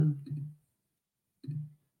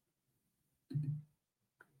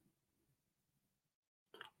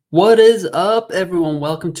What is up, everyone?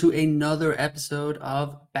 Welcome to another episode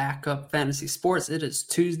of Backup Fantasy Sports. It is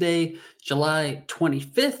Tuesday, July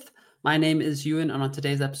 25th. My name is Ewan, and on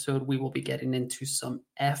today's episode, we will be getting into some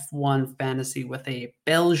F1 fantasy with a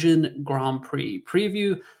Belgian Grand Prix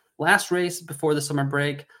preview. Last race before the summer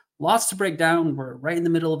break. Lots to break down. We're right in the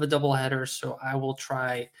middle of a doubleheader, so I will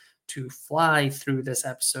try to fly through this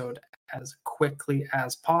episode as quickly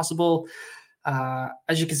as possible.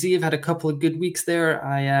 As you can see, I've had a couple of good weeks there.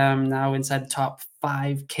 I am now inside the top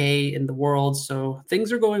 5K in the world. So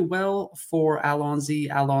things are going well for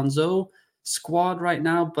Alonso squad right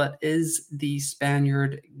now. But is the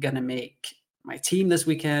Spaniard going to make my team this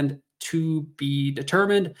weekend? To be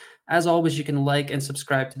determined. As always, you can like and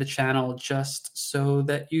subscribe to the channel just so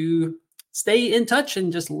that you stay in touch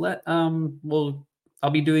and just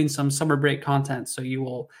I'll be doing some summer break content. So you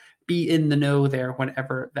will be in the know there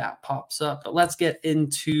whenever that pops up. But let's get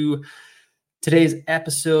into today's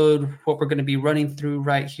episode, what we're going to be running through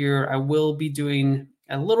right here. I will be doing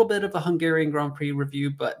a little bit of a Hungarian Grand Prix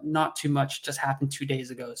review, but not too much. Just happened 2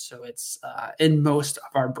 days ago, so it's in most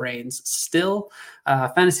of our brains still.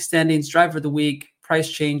 Fantasy standings, driver of the week, price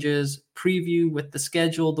changes, preview with the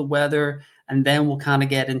schedule, the weather, and then we'll kind of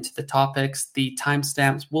get into the topics. The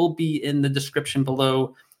timestamps will be in the description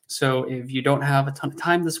below. So if you don't have a ton of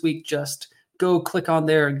time this week, just go click on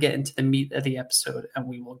there and get into the meat of the episode, and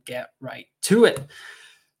we will get right to it.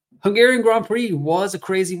 Hungarian Grand Prix was a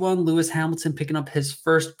crazy one. Lewis Hamilton picking up his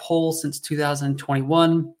first pole since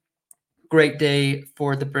 2021. Great day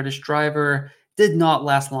for the British driver. Did not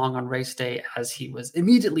last long on race day as he was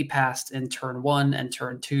immediately passed in turn 1 and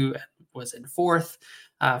turn 2 and was in fourth.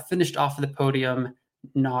 Finished off of the podium.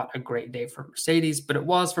 Not a great day for Mercedes, but it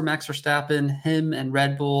was for Max Verstappen. Him and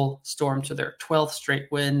Red Bull stormed to their 12th straight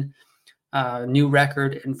win. New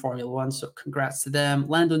record in Formula One, so congrats to them.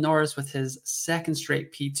 Lando Norris with his second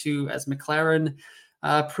straight P2 as McLaren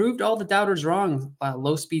proved all the doubters wrong.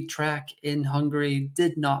 Low-speed track in Hungary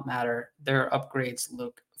did not matter. Their upgrades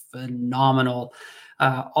look phenomenal.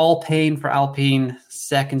 All pain for Alpine,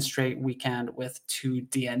 second straight weekend with 2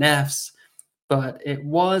 DNFs. But it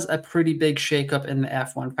was a pretty big shakeup in the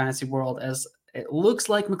F1 fantasy world, as it looks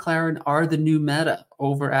like McLaren are the new meta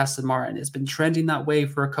over Aston Martin. It's been trending that way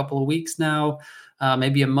for a couple of weeks now,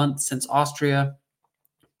 maybe a month since Austria.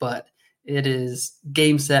 But it is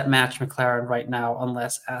game, set, match McLaren right now,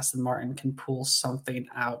 unless Aston Martin can pull something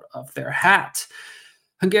out of their hat.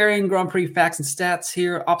 Hungarian Grand Prix facts and stats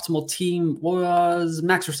here. Optimal team was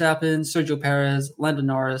Max Verstappen, Sergio Perez, Lando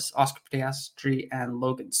Norris, Oscar Piastri, and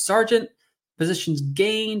Logan Sargent. Positions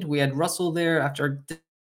gained, we had Russell there after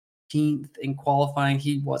 15th in qualifying.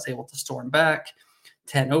 He was able to storm back.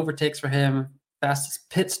 10 overtakes for him. Fastest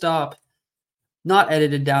pit stop. Not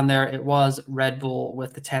edited down there. It was Red Bull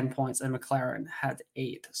with the 10 points, and McLaren had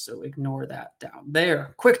 8. So ignore that down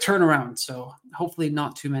there. Quick turnaround. So hopefully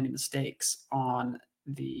not too many mistakes on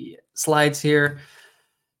the slides here.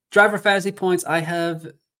 Driver fantasy points. I have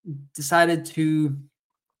decided to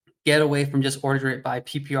get away from just ordering it by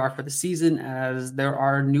PPR for the season, as there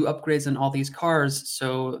are new upgrades in all these cars.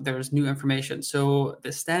 So there's new information. So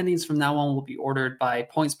the standings from now on will be ordered by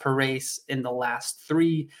points per race in the last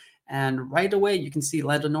 3. And right away, you can see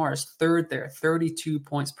Lando Norris third there, 32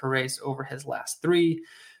 points per race over his last 3.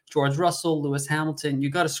 George Russell, Lewis Hamilton. You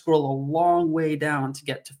got to scroll a long way down to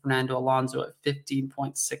get to Fernando Alonso at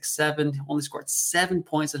 15.67. Only scored 7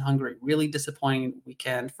 points in Hungary. Really disappointing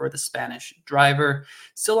weekend for the Spanish driver.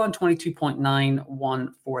 Still on 22.91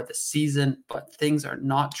 for the season, but things are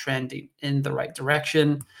not trending in the right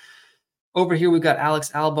direction. Over here, we've got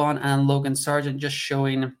Alex Albon and Logan Sargent just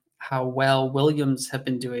showing how well Williams have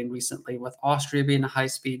been doing recently, with Austria being a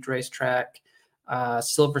high-speed racetrack.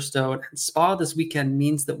 Silverstone and Spa this weekend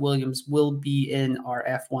means that Williams will be in our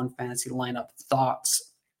F1 fantasy lineup.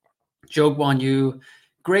 Thoughts? Zhou Guanyu,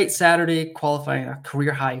 great Saturday, qualifying a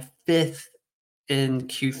career high 5th in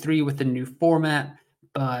Q3 with the new format,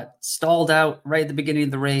 but stalled out right at the beginning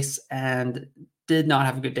of the race and did not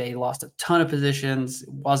have a good day. Lost a ton of positions,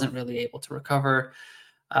 wasn't really able to recover.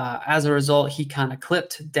 As a result, he kind of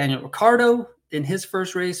clipped Daniel Ricciardo in his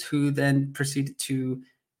first race, who then proceeded to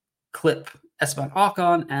clip Esteban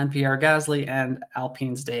Ocon and Pierre Gasly, and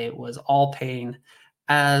Alpine's day was all pain,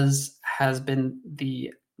 as has been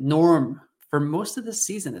the norm for most of the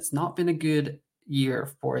season. It's not been a good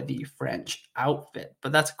year for the French outfit,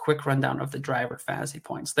 but that's a quick rundown of the driver fantasy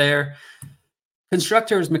points there.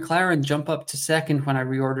 Constructors, McLaren jump up to second when I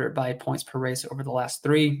reorder it by points per race over the last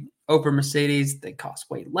 3. Over Mercedes, they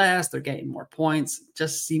cost way less. They're getting more points.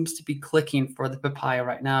 Just seems to be clicking for the papaya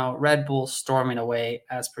right now. Red Bull storming away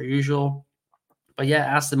as per usual. But yeah,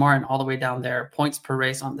 Aston Martin all the way down there. Points per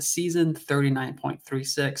race on the season,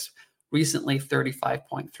 39.36. Recently,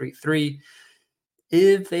 35.33.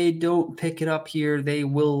 If they don't pick it up here, they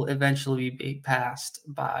will eventually be passed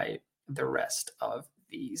by the rest of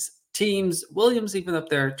these teams. Williams even up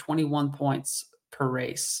there, 21 points per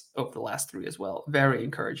race over the last 3 as well. Very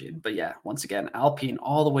encouraging. But yeah, once again, Alpine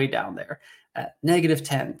all the way down there at negative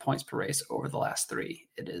 10 points per race over the last 3.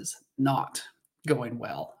 It is not going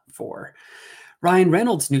well for Ryan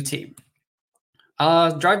Reynolds' new team.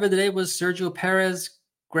 Driver of the day was Sergio Perez,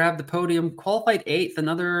 grabbed the podium, qualified 8th,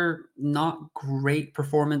 another not great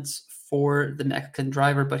performance for the Mexican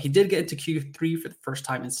driver, but he did get into Q3 for the first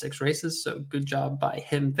time in 6 races, so good job by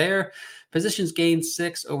him there. Positions gained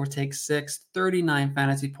 6, overtakes 6, 39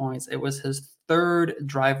 fantasy points. It was his 3rd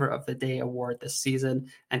driver of the day award this season,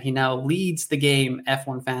 and he now leads the game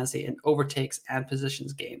F1 fantasy in overtakes and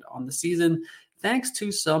positions gained on the season, thanks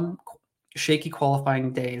to some shaky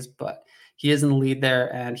qualifying days, but he is in the lead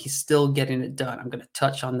there, and he's still getting it done. I'm going to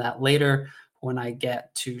touch on that later when I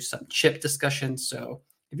get to some chip discussion. So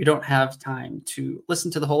if you don't have time to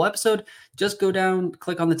listen to the whole episode, just go down,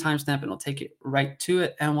 click on the timestamp, and it'll take you right to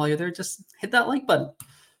it. And while you're there, just hit that like button.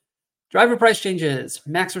 Driver price changes.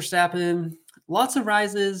 Max Verstappen, lots of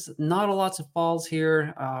rises, not a lots of falls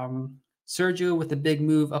here. Sergio with a big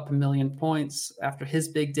move, up 1 million points after his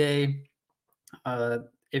big day.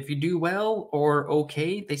 If you do well or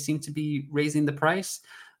okay, they seem to be raising the price.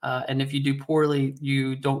 And if you do poorly,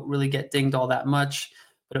 you don't really get dinged all that much.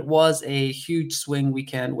 But it was a huge swing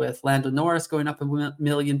weekend with Lando Norris going up 1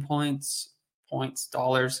 million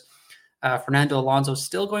dollars. Fernando Alonso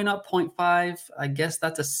still going up 0.5. I guess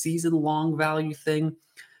that's a season-long value thing.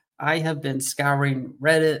 I have been scouring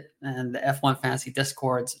Reddit and the F1 Fantasy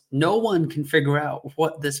Discords. No one can figure out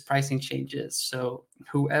what this pricing change is. So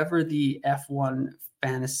whoever the F1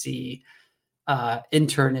 Fantasy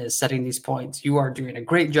intern is setting these points, you are doing a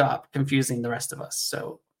great job confusing the rest of us.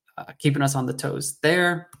 So keeping us on the toes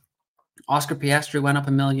there. Oscar Piastri went up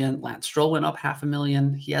 1 million. Lance Stroll went up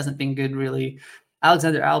 500,000. He hasn't been good, really.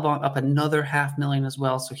 Alexander Albon up another 500,000 as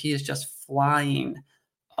well. So he is just flying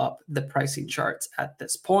up the pricing charts at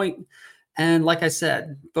this point. And like I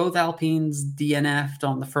said, both Alpines DNF'd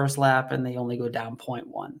on the first lap, and they only go down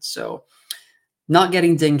 0.1. So not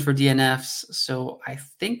getting dinged for DNFs. So I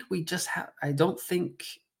think we just have, I don't think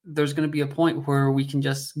there's going to be a point where we can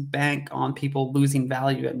just bank on people losing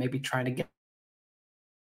value and maybe trying to get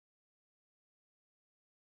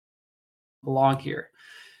along here.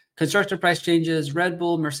 Constructor price changes. Red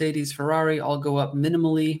Bull, Mercedes, Ferrari all go up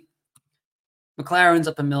minimally. McLaren's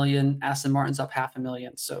up 1 million. Aston Martin's up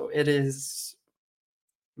 500,000. So it is,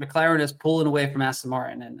 McLaren is pulling away from Aston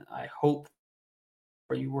Martin, and I hope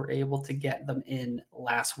you were able to get them in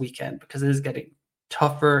last weekend, because it is getting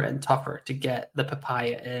tougher and tougher to get the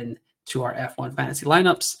papaya in to our F1 fantasy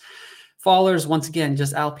lineups. Fallers, once again,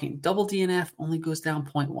 just Alpine. Double DNF only goes down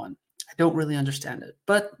 0.1. I don't really understand it,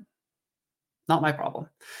 but not my problem.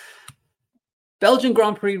 Belgian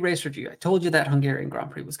Grand Prix race review. I told you that Hungarian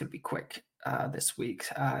Grand Prix was going to be quick this week.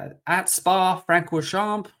 At Spa,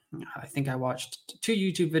 Francorchamps, I think I watched 2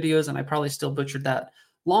 YouTube videos, and I probably still butchered that.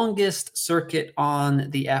 Longest circuit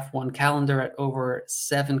on the F1 calendar at over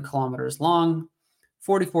 7 kilometers long.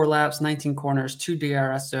 44 laps, 19 corners, 2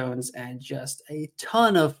 DRS zones, and just a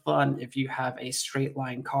ton of fun if you have a straight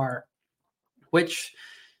line car, which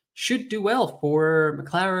should do well for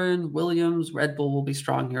McLaren, Williams. Red Bull will be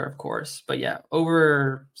strong here, of course. But yeah,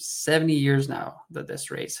 over 70 years now that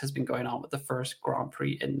this race has been going on, with the first Grand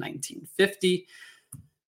Prix in 1950.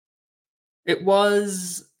 It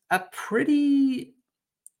was a pretty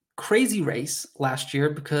crazy race last year,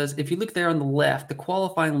 because if you look there on the left, the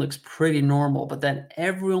qualifying looks pretty normal, but then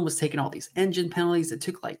everyone was taking all these engine penalties. It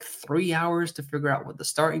took like 3 hours to figure out what the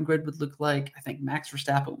starting grid would look like. I think Max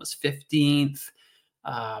Verstappen was 15th.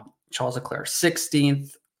 Charles Leclerc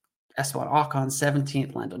 16th, Esteban Ocon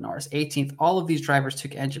 17th, Lando Norris 18th. All of these drivers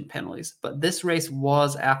took engine penalties, but this race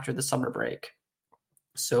was after the summer break.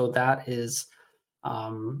 So that is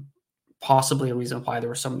possibly a reason why there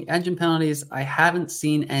were so many engine penalties. I haven't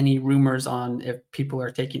seen any rumors on if people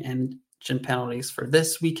are taking engine penalties for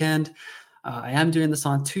this weekend. I am doing this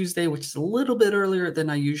on Tuesday, which is a little bit earlier than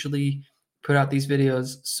I usually put out these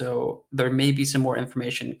videos. So there may be some more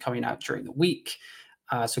information coming out during the week.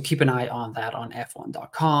 So keep an eye on that on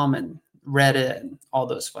F1.com and Reddit and all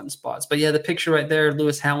those fun spots. But yeah, the picture right there,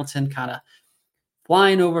 Lewis Hamilton kind of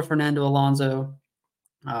flying over Fernando Alonso.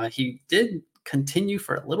 He did continue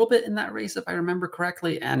for a little bit in that race, if I remember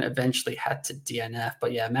correctly, and eventually had to DNF.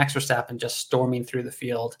 But yeah, Max Verstappen just storming through the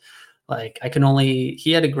field. Like,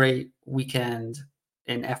 he had a great weekend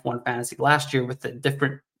in F1 fantasy last year with a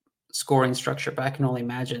different scoring structure, but I can only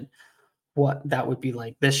imagine what that would be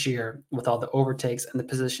like this year with all the overtakes and the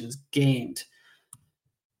positions gained.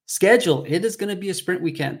 Schedule, it is going to be a sprint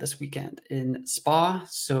weekend this weekend in Spa.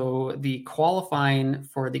 So the qualifying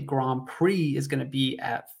for the Grand Prix is going to be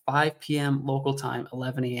at 5 p.m. local time,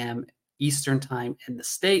 11 a.m. Eastern time in the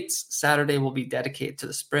States. Saturday will be dedicated to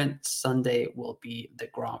the sprint. Sunday will be the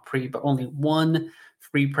Grand Prix, but only one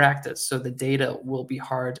free practice. So the data will be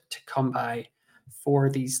hard to come by for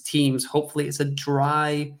these teams. Hopefully it's a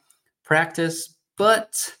dry practice,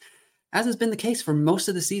 but as has been the case for most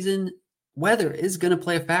of the season, weather is going to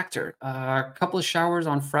play a factor. A couple of showers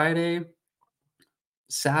on Friday.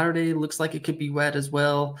 Saturday looks like it could be wet as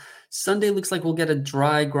well. Sunday looks like we'll get a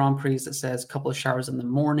dry Grand Prix that says a couple of showers in the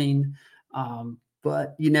morning.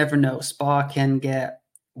 But you never know. Spa can get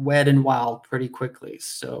wet and wild pretty quickly.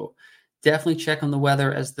 So definitely check on the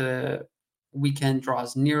weather as the weekend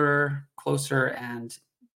draws nearer, closer, and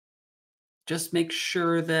just make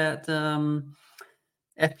sure that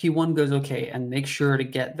FP1 goes okay, and make sure to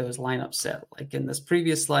get those lineups set. Like in this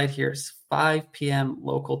previous slide here, it's 5 p.m.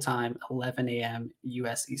 local time, 11 a.m.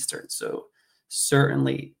 US Eastern. So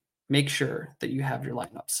certainly make sure that you have your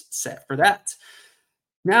lineups set for that.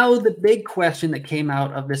 Now, the big question that came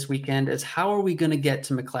out of this weekend is how are we going to get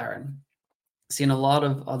to McLaren? Seen a lot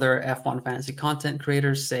of other F1 fantasy content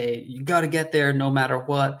creators say you got to get there no matter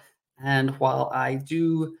what. And while I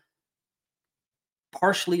do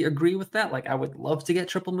partially agree with that, like I would love to get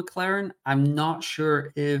triple McLaren, I'm not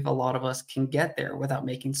sure if a lot of us can get there without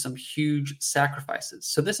making some huge sacrifices.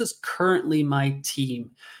 So this is currently my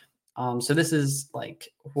team. So this is like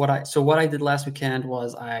what I did last weekend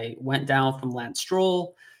was I went down from Lance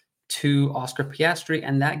Stroll to Oscar Piastri,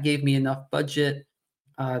 and that gave me enough budget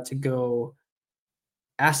to go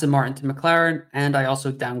Aston Martin to McLaren, and I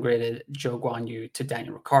also downgraded Zhou Guanyu to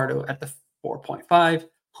Daniel Ricciardo at the 4.5,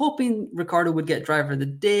 hoping Ricciardo would get driver of the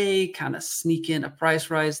day, kind of sneak in a price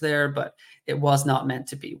rise there, but it was not meant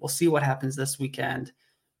to be. We'll see what happens this weekend.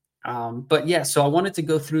 But yeah, so I wanted to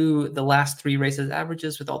go through the last 3 races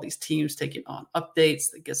averages with all these teams taking on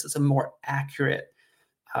updates that gives us a more accurate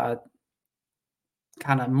kind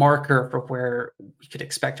of marker for where we could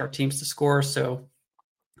expect our teams to score. So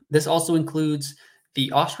this also includes the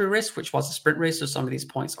Austria race, which was a sprint race, so some of these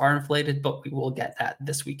points are inflated, but we will get that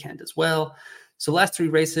this weekend as well. So last 3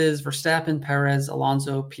 races, Verstappen, Perez,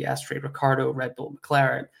 Alonso, Piastri, Ricciardo, Red Bull,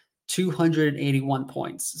 McLaren, 281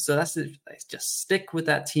 points. So that's it. Just stick with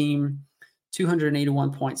that team,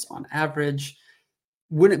 281 points on average.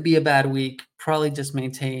 Wouldn't be a bad week. Probably just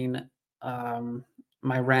maintain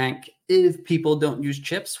my rank if people don't use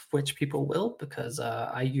chips, which people will, because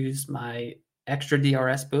I use my extra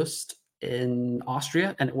DRS boost in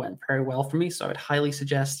Austria and it went very well for me. So I would highly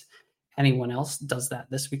suggest anyone else does that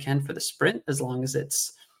this weekend for the sprint, as long as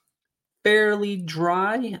it's fairly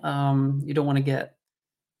dry. You don't want to get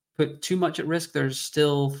put too much at risk. There's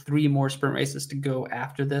still 3 more sprint races to go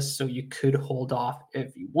after this, so you could hold off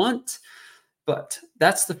if you want. But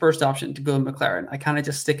that's the first option, to go McLaren. I kind of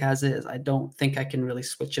just stick as is. I don't think I can really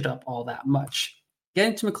switch it up all that much.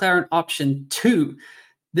 Getting to McLaren option 2,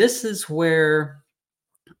 this is where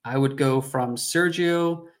I would go from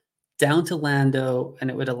Sergio down to Lando, and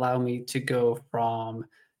it would allow me to go from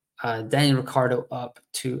Daniel Ricciardo up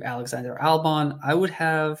to Alexander Albon. I would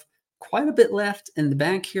have quite a bit left in the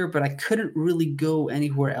bank here, but I couldn't really go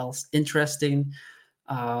anywhere else interesting.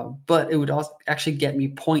 But it would also actually get me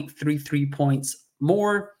 0.33 points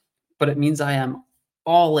more, but it means I am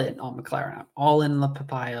all in on McLaren. I'm all in the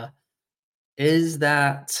papaya. Is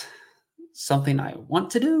that something I want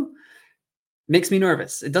to do? Makes me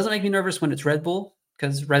nervous. It doesn't make me nervous when it's Red Bull,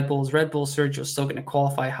 because Red Bull is Red Bull. Sergio's still going to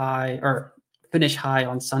qualify high or finish high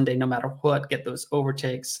on Sunday no matter what, get those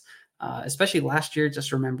overtakes. Especially last year,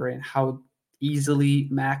 just remembering how easily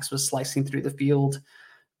Max was slicing through the field.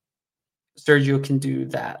 Sergio can do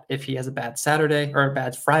that if he has a bad Saturday or a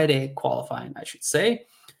bad Friday qualifying, I should say.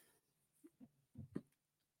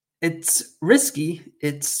 It's risky,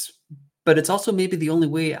 but it's also maybe the only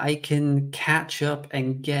way I can catch up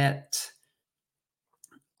and get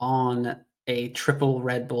on a triple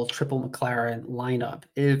Red Bull, triple McLaren lineup.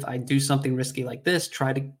 If I do something risky like this,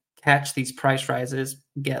 try to catch these price rises,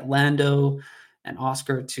 get Lando and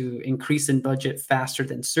Oscar to increase in budget faster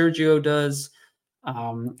than Sergio does.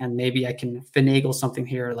 And maybe I can finagle something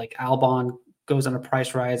here, like Albon goes on a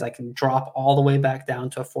price rise. I can drop all the way back down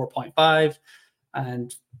to a 4.5.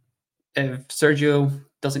 And if Sergio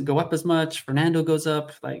doesn't go up as much, Fernando goes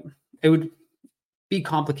up, like it would be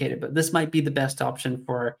complicated, but this might be the best option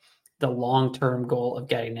for the long-term goal of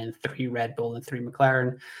getting in 3 Red Bull and 3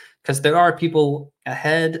 McLaren, because there are people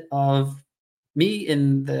ahead of me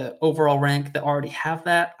in the overall rank that already have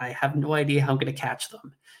that. I have no idea how I'm going to catch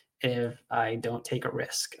them if I don't take a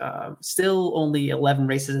risk. Still only 11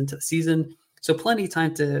 races into the season, so plenty of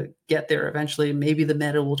time to get there eventually. Maybe the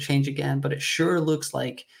meta will change again, but it sure looks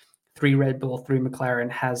like 3 Red Bull, 3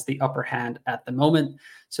 McLaren has the upper hand at the moment.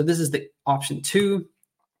 So this is the option 2.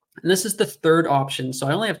 And this is the third option. So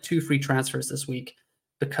I only have 2 free transfers this week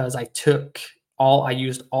because I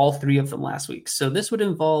used all 3 of them last week. So this would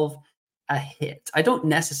involve a hit. I don't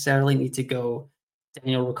necessarily need to go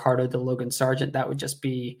Daniel Ricciardo to Logan Sargent. That would just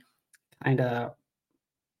be kind of,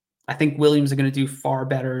 I think Williams are going to do far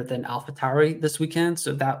better than AlphaTauri this weekend.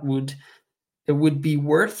 So it would be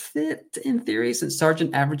worth it in theory, since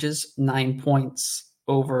Sargent averages 9 points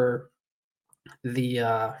over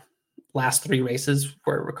the last 3 races,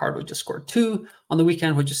 where Ricciardo just scored 2 on the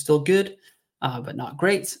weekend, which is still good, but not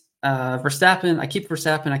great. Verstappen, I keep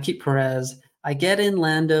Perez. I get in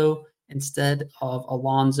Lando instead of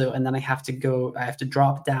Alonso, and then I have to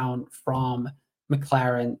drop down from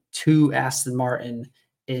McLaren to Aston Martin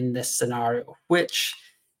in this scenario, which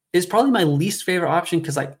is probably my least favorite option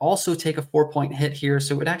because I also take a 4-point hit here.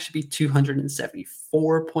 So it would actually be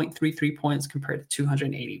 274.33 points compared to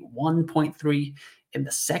 281.3 in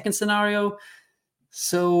the second scenario.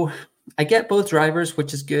 So I get both drivers,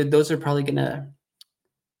 which is good. Those will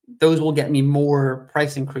get me more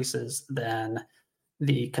price increases than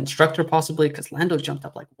the constructor possibly, because Lando jumped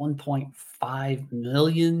up like 1.5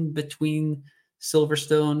 million between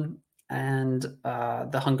Silverstone and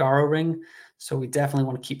the Hungaroring. So we definitely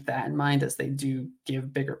want to keep that in mind, as they do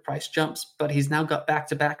give bigger price jumps. But he's now got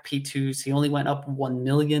back-to-back P2s. He only went up 1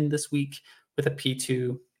 million this week with a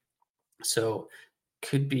P2. So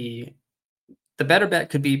the better bet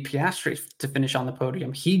could be Piastri to finish on the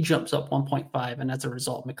podium. He jumps up 1.5, and as a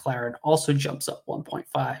result, McLaren also jumps up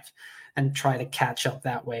 1.5 and try to catch up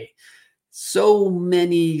that way. So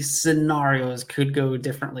many scenarios could go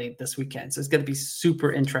differently this weekend. So it's going to be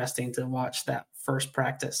super interesting to watch that first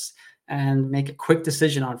practice and make a quick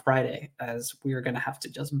decision on Friday, as we are going to have to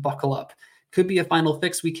just buckle up. Could be a final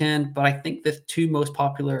fix weekend, but I think the 2 most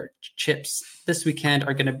popular chips this weekend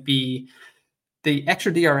are going to be the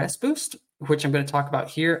extra DRS boost, which I'm going to talk about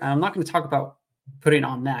here. And I'm not going to talk about putting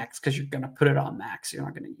on max, because you're going to put it on max. You're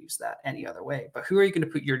not going to use that any other way. But who are you going to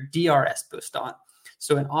put your DRS boost on?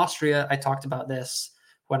 So in Austria, I talked about this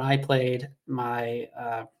when I played my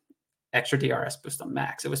extra DRS boost on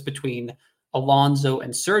max. It was between Alonso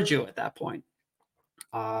and Sergio at that point.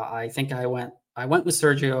 I think I went with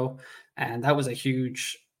Sergio, and that was a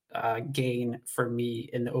huge gain for me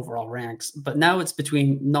in the overall ranks. But now it's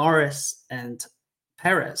between Norris and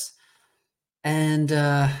Perez. And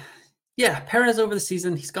Perez over the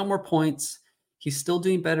season, he's got more points. He's still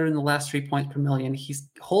doing better in the last 3 points per million. He's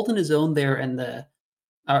holding his own there in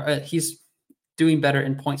he's doing better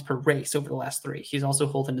in points per race over the last 3. He's also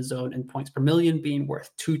holding his own in points per million, being worth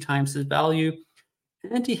 2 times his value.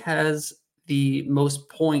 And he has the most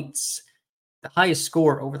points, the highest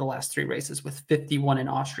score over the last 3 races, with 51 in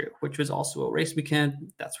Austria, which was also a race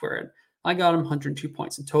weekend. That's where I got him 102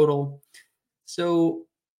 points in total. So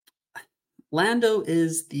Lando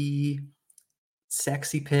is the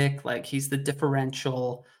sexy pick, like he's the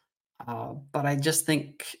differential, but I just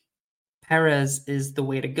think Perez is the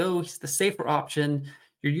way to go. He's the safer option.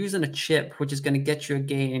 You're using a chip, which is going to get you a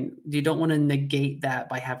gain. You don't want to negate that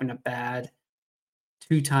by having a bad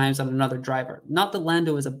 2 times on another driver. Not that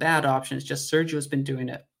Lando is a bad option. It's just Sergio's been doing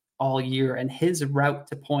it all year, and his route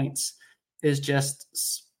to points is just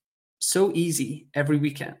so easy every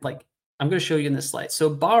weekend. Like, I'm going to show you in this slide.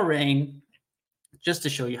 So Bahrain, just to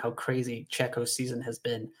show you how crazy Checo's season has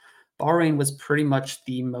been, Bahrain was pretty much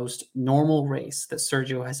the most normal race that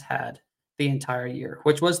Sergio has had the entire year,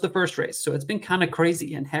 which was the first race. So it's been kind of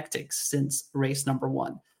crazy and hectic since race number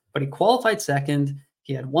 1. But he qualified second.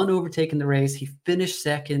 He had 1 overtake in the race. He finished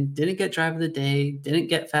second, didn't get driver of the day, didn't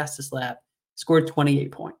get fastest lap, scored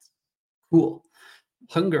 28 points. Cool.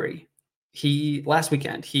 Hungary, last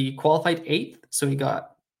weekend, he qualified 8th, so he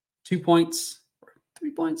got 2 points,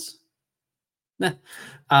 3 points.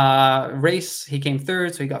 Race, he came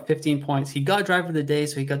 3rd, so he got 15 points. He got driver of the day,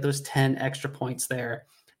 so he got those 10 extra points there,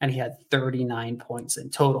 and he had 39 points in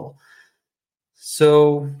total.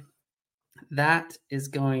 So that is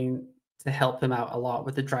going to help him out a lot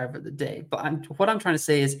with the driver of the day. But what I'm trying to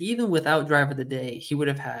say is, even without driver of the day, he would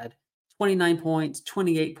have had 29 points,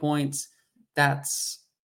 28 points. That's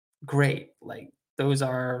great. Like, those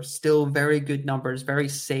are still very good numbers, very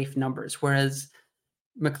safe numbers. Whereas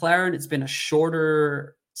McLaren, it's been a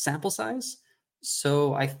shorter sample size,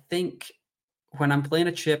 So I think when I'm playing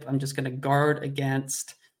a chip, I'm just going to guard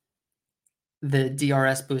against the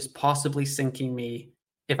DRS boost possibly sinking me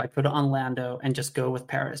if I put it on Lando and just go with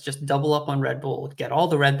Paris. Just double up on Red Bull, get all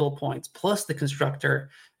the Red Bull points plus the constructor,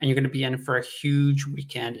 and you're going to be in for a huge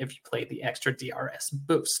weekend if you play the extra DRS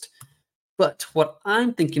boost. But what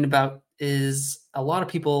I'm thinking about is a lot of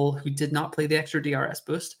people who did not play the extra DRS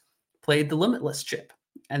boost played the limitless chip.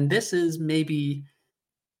 And this is maybe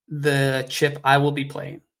the chip I will be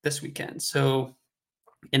playing this weekend. So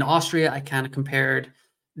in Austria, I kind of compared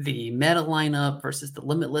the meta lineup versus the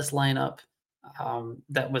limitless lineup.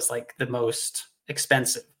 That was like the most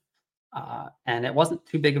expensive. And it wasn't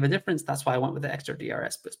too big of a difference. That's why I went with the extra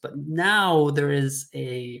DRS boost. But now there is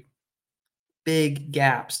a big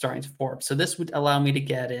gap starting to form. So this would allow me to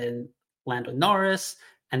get in Lando Norris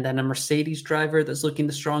and then a Mercedes driver that's looking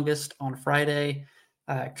the strongest on Friday.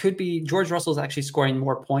 Could be George Russell's actually scoring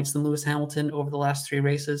more points than Lewis Hamilton over the last 3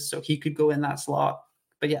 races, so he could go in that slot.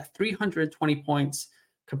 But yeah, 320 points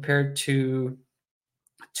compared to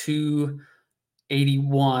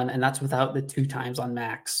 281, and that's without the 2 times on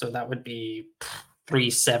max. So that would be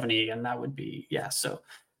 370, and that would be, yeah, so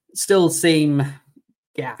still same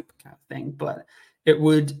gap kind of thing, but it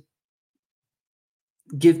would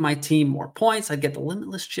give my team more points. I'd get the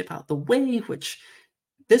limitless chip out the way, which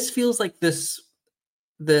this feels like the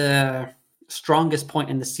strongest point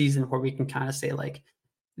in the season where we can kind of say like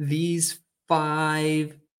these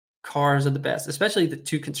 5 cars are the best, especially the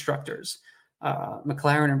 2 constructors.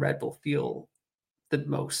 McLaren and Red Bull feel the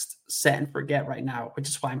most set and forget right now, which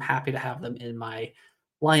is why I'm happy to have them in my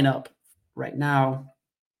lineup right now.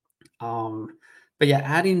 But yeah,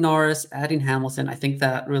 adding Norris, adding Hamilton, I think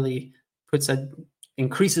that really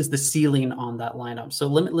increases the ceiling on that lineup. So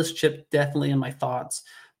limitless chip definitely in my thoughts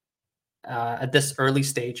at this early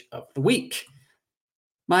stage of the week.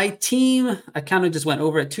 My team, I kind of just went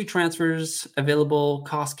over it. 2 transfers available,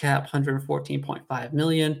 cost cap 114.5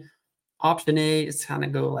 million. Option A is kind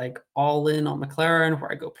of go like all in on McLaren,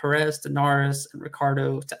 where I go Perez to Norris and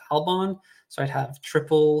Ricciardo to Albon. So I'd have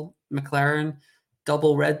triple McLaren,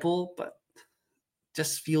 double Red Bull, but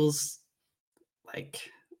just feels like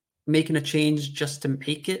making a change just to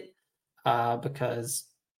make it, because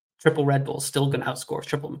triple Red Bull is still going to outscore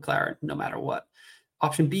triple McLaren no matter what.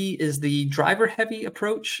 Option B is the driver-heavy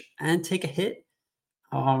approach and take a hit.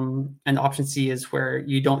 And option C is where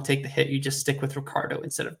you don't take the hit, you just stick with Ricciardo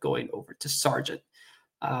instead of going over to Sargent.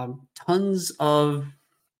 Tons of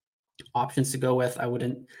options to go with. I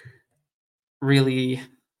wouldn't really,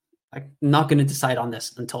 I'm not going to decide on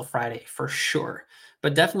this until Friday for sure.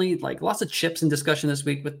 But definitely like lots of chips in discussion this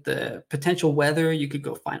week with the potential weather. You could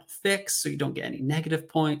go final fix so you don't get any negative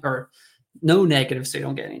point, or no negative so you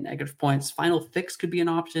don't get any negative points. Final fix could be an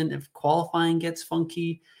option if qualifying gets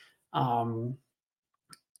funky.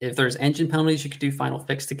 If there's engine penalties, you could do final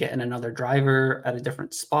fix to get in another driver at a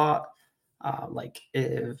different spot. Like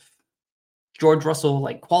if George Russell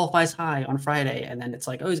like qualifies high on Friday and then it's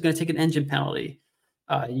like, oh, he's going to take an engine penalty,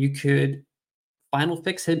 you could final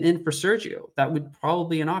fix him in for Sergio. That would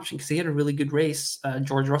probably be an option because he had a really good race.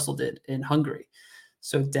 George Russell did in Hungary.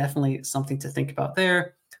 So definitely something to think about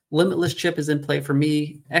there. Limitless chip is in play for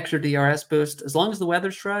me. Extra DRS boost, as long as the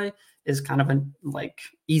weather's dry, is kind of a like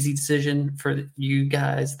easy decision for you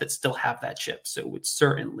guys that still have that chip. So would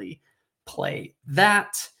certainly play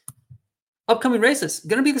that. Upcoming races,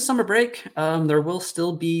 going to be the summer break. There will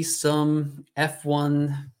still be some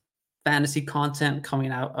F1 fantasy content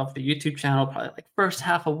coming out of the YouTube channel, probably like first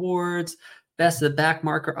half awards, best of the back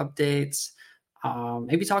marker updates.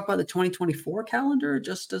 Maybe talk about the 2024 calendar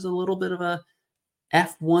just as a little bit of a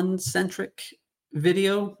F1 centric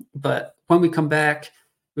video. But when we come back,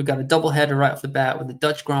 we've got a doubleheader right off the bat with the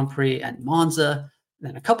Dutch Grand Prix and Monza,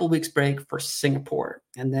 then a couple weeks break for Singapore.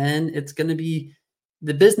 And then it's going to be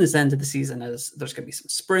the business end of the season, as there's going to be some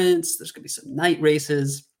sprints, there's going to be some night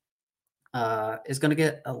races. Is going to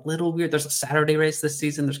get a little weird. There's a Saturday race this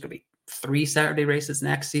season. There's going to be 3 Saturday races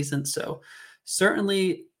next season. So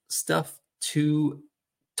certainly stuff to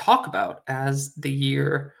talk about as the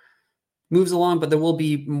year moves along, but there will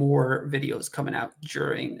be more videos coming out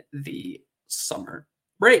during the summer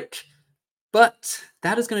break. But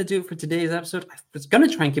that is going to do it for today's episode. I was going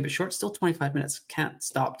to try and keep it short, still 25 minutes. Can't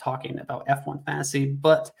stop talking about F1 fantasy,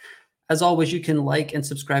 but as always, you can like and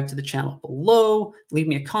subscribe to the channel below. Leave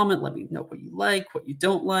me a comment. Let me know what you like, what you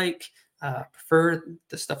don't like. Prefer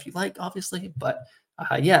the stuff you like, obviously. But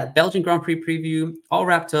yeah, Belgian Grand Prix preview all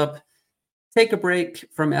wrapped up. Take a break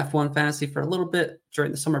from F1 fantasy for a little bit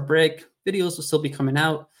during the summer break. Videos will still be coming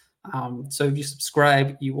out. So if you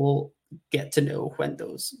subscribe, you will get to know when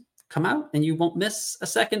those come out and you won't miss a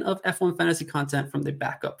second of F1 fantasy content from the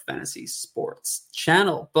Backup Fantasy Sports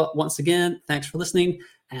channel. But once again, thanks for listening,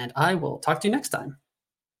 and I will talk to you next time.